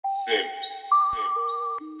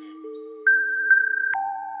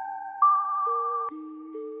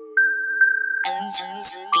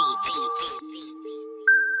OmzzBeatz.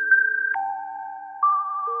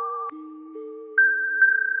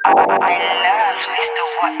 I love Mr.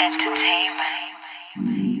 What Entertainment.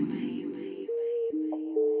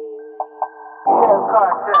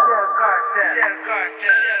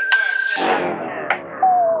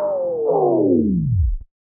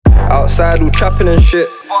 Outside all trapping and shit.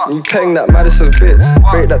 You paying that Madison bits.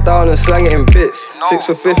 Break that down and slang it in bits. 6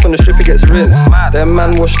 for 5th on the strip, it gets rinsed. Them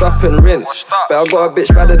man washed up and rinsed. But I got a bitch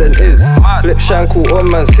better than his. Flick shankle on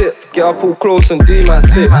man's hip. Get up all close and do man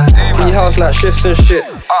sit. Tea house night shifts and shit.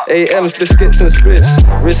 AMs, biscuits and splits.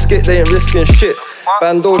 Risk it, they ain't risking shit.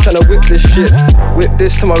 Bando tryna whip this shit. Whip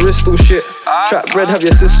this to my wrist all shit. Trap bread, have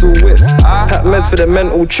your sis all whip. Pack meds for the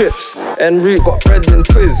mental trips. En route got bread and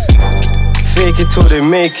twiz. Fake it till they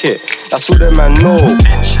make it, that's all them man know.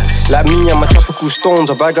 Like me and my tropical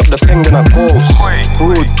stones, I bag up the pen then I ghost.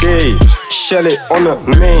 All day, shell it on the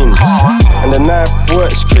mains. And the knife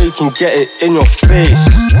works straight, can get it in your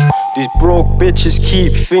face. These broke bitches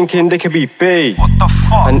keep thinking they can be bae. What the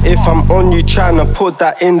fuck? And if I'm on you tryna put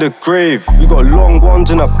that in the grave, we got long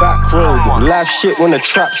ones in the back road. Life shit when the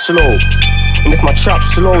trap's slow. And if my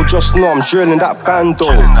trap's slow, just know I'm drilling that bando.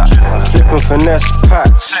 I'm flipping finesse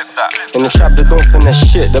packs. In the trap they don't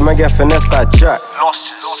finesse shit, they might get finesse by Jack.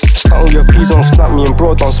 Stunt on your P's, don't snap me and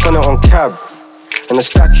bro, don't spend it on cab. And the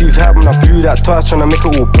stack you've had when I blew that twice, tryna make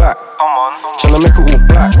it all back. Tryna make it all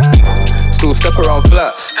back. Still step around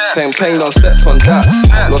flat. Paying don't step on that.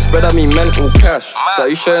 Lost bread, I mean mental cash. So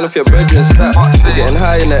you showing off your bread and stats. You're getting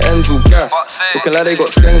high in the ends all gas. Looking like they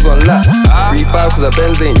got skangs on laps. 3-5 cause the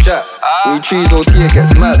Benz ain't jack. When you cheese OT it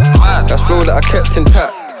gets mad. That's flow that I kept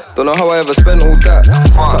intact. Don't know how I ever spent all that.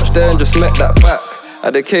 Touch there and just met that back. I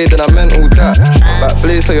decayed and I meant all that. Back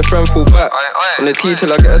blaze till your friend fall back. On the T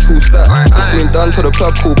till I get a tool stack. It's soon done till the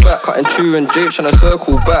plug call back. Cutting true and Jake tryna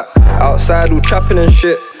circle back. Outside all trapping and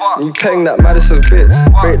shit. You paying that Madison bits.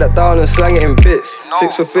 Break that down and slang it in bits.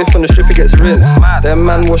 6 for 5th on the strip, it gets rinsed. Them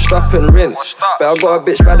man washed up and rinsed. But I got a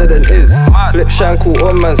bitch better than his. Flick shankle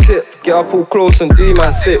on man's hip. Get up all close and do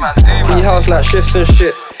man sit. Tea house night shifts and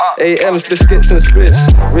shit. AMs, biscuits and splits.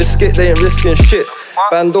 Risk it, they ain't risking shit.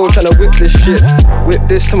 Bando tryna whip this shit. Whip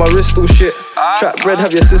this to my wrist all shit. Trap bread,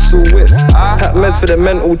 have your sis all whip. Pack meds for the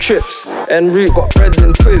mental trips. En route got bread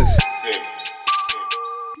and twiz.